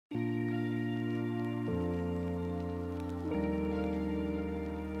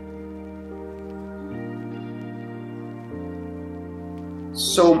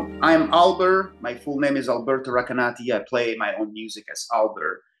So I'm Alber. My full name is Alberto Racanati. I play my own music as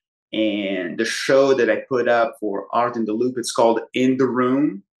Alber. And the show that I put up for Art in the Loop, it's called In the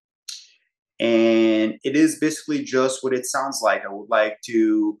Room. And it is basically just what it sounds like. I would like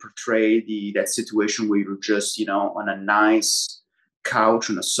to portray that situation where you're just, on a nice couch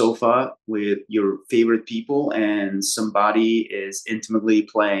on a sofa with your favorite people and somebody is intimately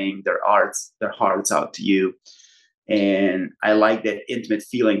playing their hearts out to you. And I like that intimate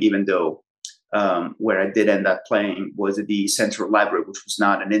feeling, even though where I did end up playing was at the Central Library, which was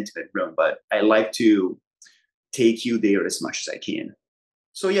not an intimate room, but I like to take you there as much as I can.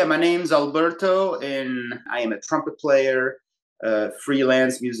 So yeah, my name's Alberto, and I am a trumpet player,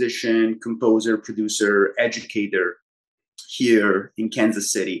 freelance musician, composer, producer, educator here in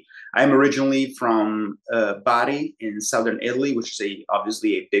Kansas City. I'm originally from Bari in southern Italy, which is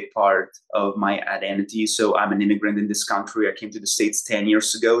obviously a big part of my identity. So I'm an immigrant in this country. I came to the States 10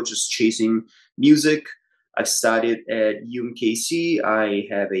 years ago, just chasing music. I studied at UMKC. I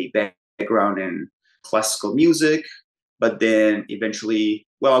have a background in classical music, but then eventually,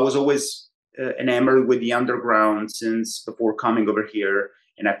 well, I was always enamored with the underground since before coming over here.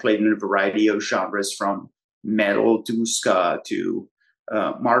 And I played in a variety of genres from metal to ska to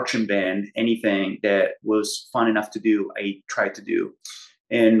marching band, anything that was fun enough to do, I tried to do.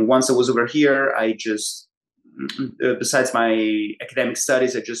 And once I was over here, I just, besides my academic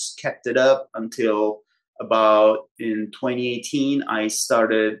studies, I just kept it up until about in 2018, I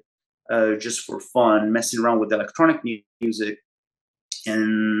started just for fun, messing around with electronic music.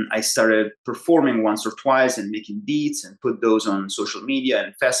 And I started performing once or twice and making beats and put those on social media.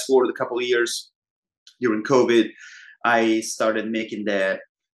 And fast forward a couple of years during COVID, I started making that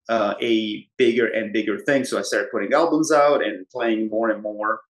a bigger and bigger thing. So I started putting albums out and playing more and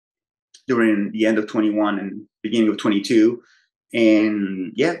more during the end of 21 and beginning of 22.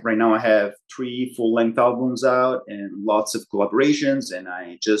 And yeah, right now I have 3 full-length albums out and lots of collaborations. And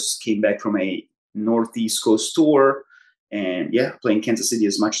I just came back from a Northeast Coast tour. And yeah, playing Kansas City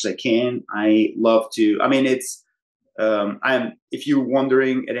as much as I can. I love to, I mean, if you're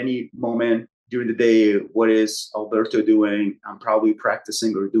wondering at any moment during the day, what is Alberto doing? I'm probably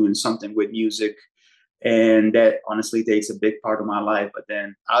practicing or doing something with music. And that honestly takes a big part of my life. But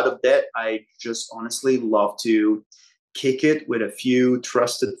then out of that, I just honestly love to kick it with a few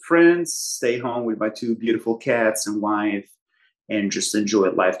trusted friends, stay home with my 2 beautiful cats and wife, and just enjoy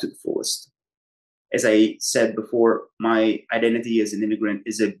life to the fullest. As I said before, my identity as an immigrant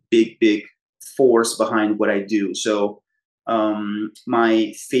is a big, big force behind what I do. So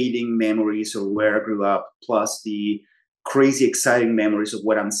my fading memories of where I grew up, plus the crazy exciting memories of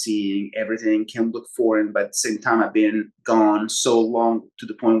what I'm seeing, everything can look foreign, but at the same time, I've been gone so long to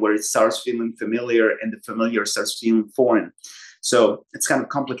the point where it starts feeling familiar and the familiar starts feeling foreign. So it's kind of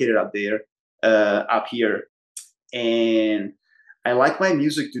complicated up there, up here. And I like my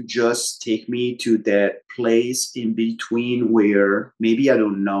music to just take me to that place in between where maybe I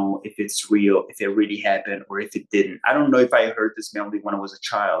don't know if it's real, if it really happened, or if it didn't. I don't know if I heard this melody when I was a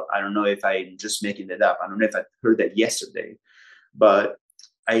child. I don't know if I'm just making it up. I don't know if I heard that yesterday. But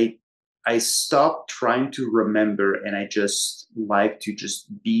I I stopped trying to remember and I just like to just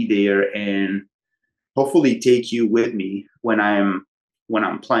be there and hopefully take you with me when I'm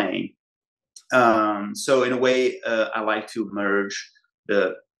playing. So in a way, I like to merge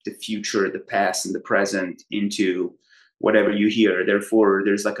the future, the past, and the present into whatever you hear. Therefore,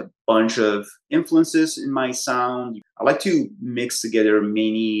 there's like a bunch of influences in my sound. I like to mix together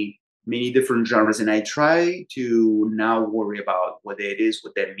many different genres, and I try to not worry about what it is,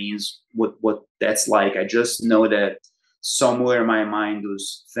 what that means, what that's like. I just know that somewhere in my mind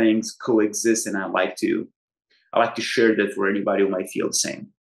those things coexist, and I like to share that for anybody who might feel the same.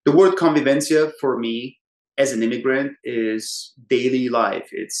 The word convivencia for me as an immigrant is daily life.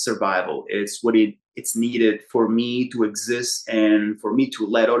 It's survival. It's needed for me to exist and for me to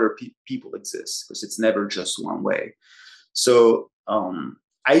let other people exist because it's never just one way. So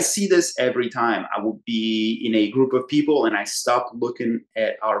I see this every time I will be in a group of people and I stop looking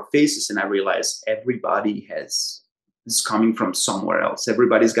at our faces and I realize everybody is coming from somewhere else.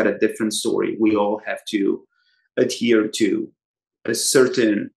 Everybody's got a different story. We all have to adhere to a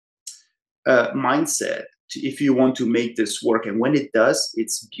certain mindset if you want to make this work. And when it does,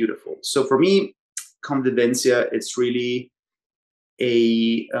 it's beautiful. So for me, convivencia, it's really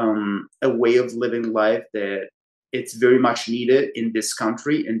a way of living life that it's very much needed in this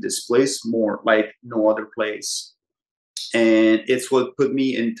country, in this place, more like no other place. And it's what put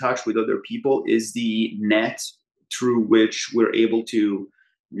me in touch with other people is the net through which we're able to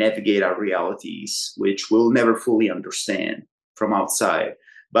navigate our realities, which we'll never fully understand. from outside,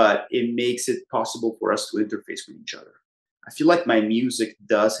 but it makes it possible for us to interface with each other. I feel like my music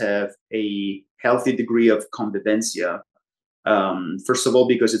does have a healthy degree of convivencia. First of all,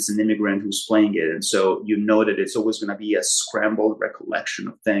 because it's an immigrant who's playing it, and so you know that it's always going to be a scrambled recollection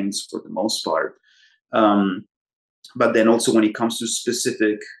of things for the most part. Um, but then also when it comes to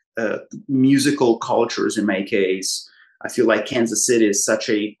specific musical cultures, in my case, I feel like Kansas City is such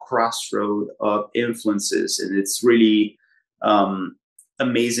a crossroad of influences, and it's really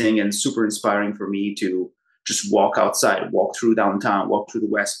amazing and super inspiring for me to just walk outside, walk through downtown, walk through the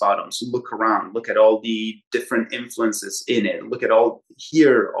West Bottoms, look around, look at all the different influences in it,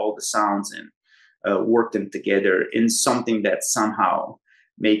 hear all the sounds and work them together in something that somehow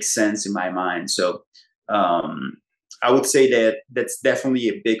makes sense in my mind. So um, I would say that that's definitely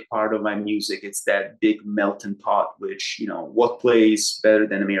a big part of my music. It's that big melting pot, which, what plays better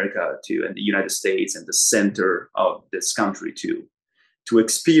than America to, and the United States and the center of this country to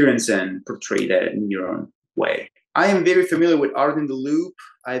experience and portray that in your own way. I am very familiar with Art in the Loop.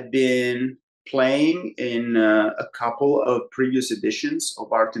 I've been playing in a couple of previous editions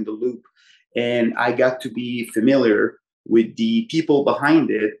of Art in the Loop, and I got to be familiar with the people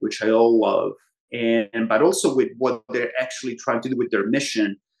behind it, which I all love, and but also with what they're actually trying to do with their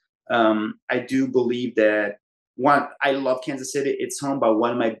mission. I do believe that I love Kansas City. It's home, but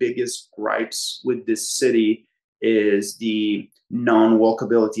one of my biggest gripes with this city is the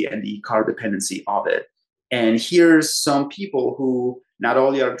non-walkability and the car dependency of it. And here's some people who not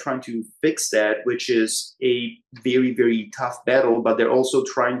only are trying to fix that, which is a very, very tough battle, but they're also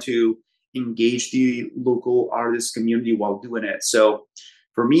trying to engage the local artist community while doing it. So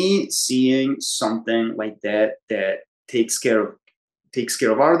for me, seeing something like that takes care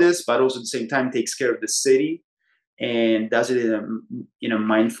of artists, but also at the same time takes care of the city and does it in a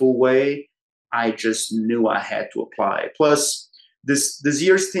mindful way, I just knew I had to apply. Plus, this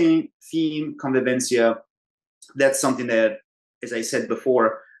year's theme, Convivencia, that's something that, as I said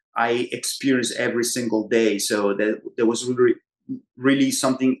before, I experience every single day. So that there was really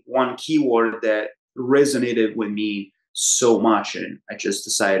one keyword that resonated with me so much, and I just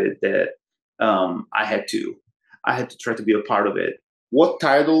decided that I had to try to be a part of it. What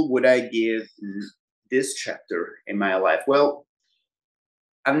title would I give this chapter in my life? Well,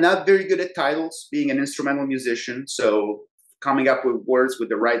 I'm not very good at titles, being an instrumental musician. So coming up with words with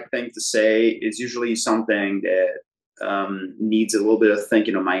the right thing to say is usually something that needs a little bit of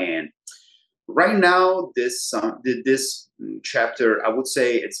thinking on my end. Right now, this chapter, I would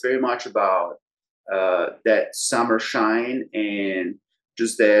say it's very much about that summer shine and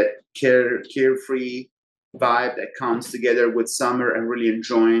just that carefree vibe that comes together with summer and really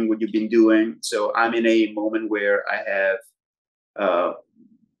enjoying what you've been doing. So I'm in a moment where I have a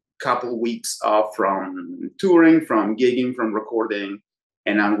couple of weeks off from touring, from gigging, from recording,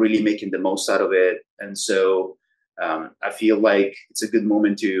 and I'm really making the most out of it. And so I feel like it's a good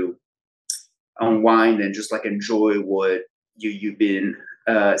moment to unwind and just like enjoy what you've been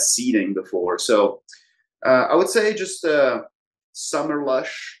seeding before. So I would say just Summer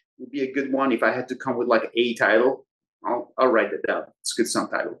Lush would be a good one. If I had to come with like a title, I'll write it down. It's a good song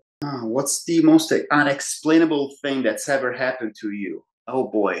title. What's the most unexplainable thing that's ever happened to you? Oh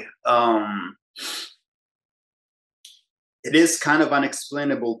boy. It is kind of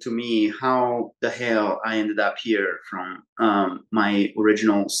unexplainable to me how the hell I ended up here from my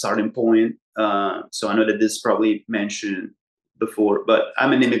original starting point. So I know that this is probably mentioned before, but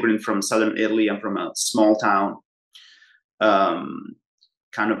I'm an immigrant from southern Italy. I'm from a small town,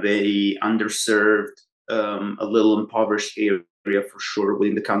 kind of a underserved, a little impoverished area for sure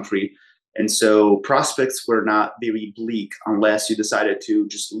within the country. And so prospects were not very bleak unless you decided to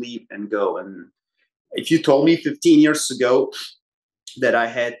just leave and go. And if you told me 15 years ago that I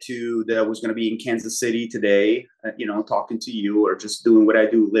was going to be in Kansas City today, talking to you or just doing what I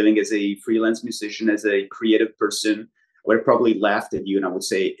do, living as a freelance musician, as a creative person, I would have probably laughed at you and I would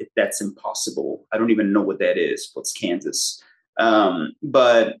say, that's impossible. I don't even know what that is. What's Kansas?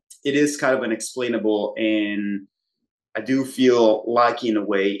 But it is kind of unexplainable. And I do feel lucky in a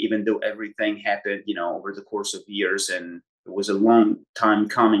way, even though everything happened, over the course of years, and it was a long time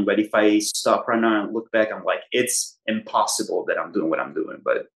coming. But if I stop right now and look back, I'm like, it's impossible that I'm doing what I'm doing.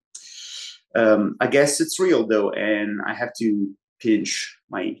 But I guess it's real though, and I have to pinch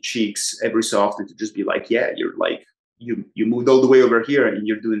my cheeks every so often to just be like, yeah, you're like you moved all the way over here, and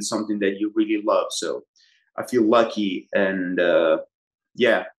you're doing something that you really love. So I feel lucky, and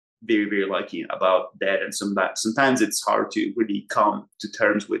yeah, very, very lucky about that. And sometimes it's hard to really come to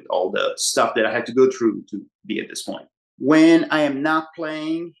terms with all the stuff that I had to go through to be at this point. When I am not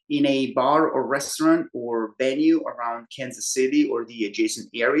playing in a bar or restaurant or venue around Kansas City or the adjacent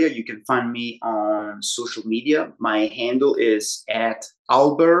area, you can find me on social media. My handle is at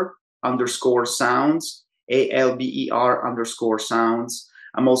Alber underscore sounds, ALBER underscore sounds.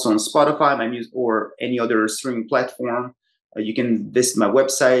 I'm also on Spotify, my music, or any other streaming platform. You can visit my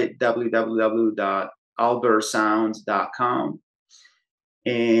website, www.albersounds.com.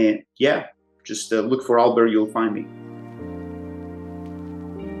 And yeah, just look for Alber, you'll find me.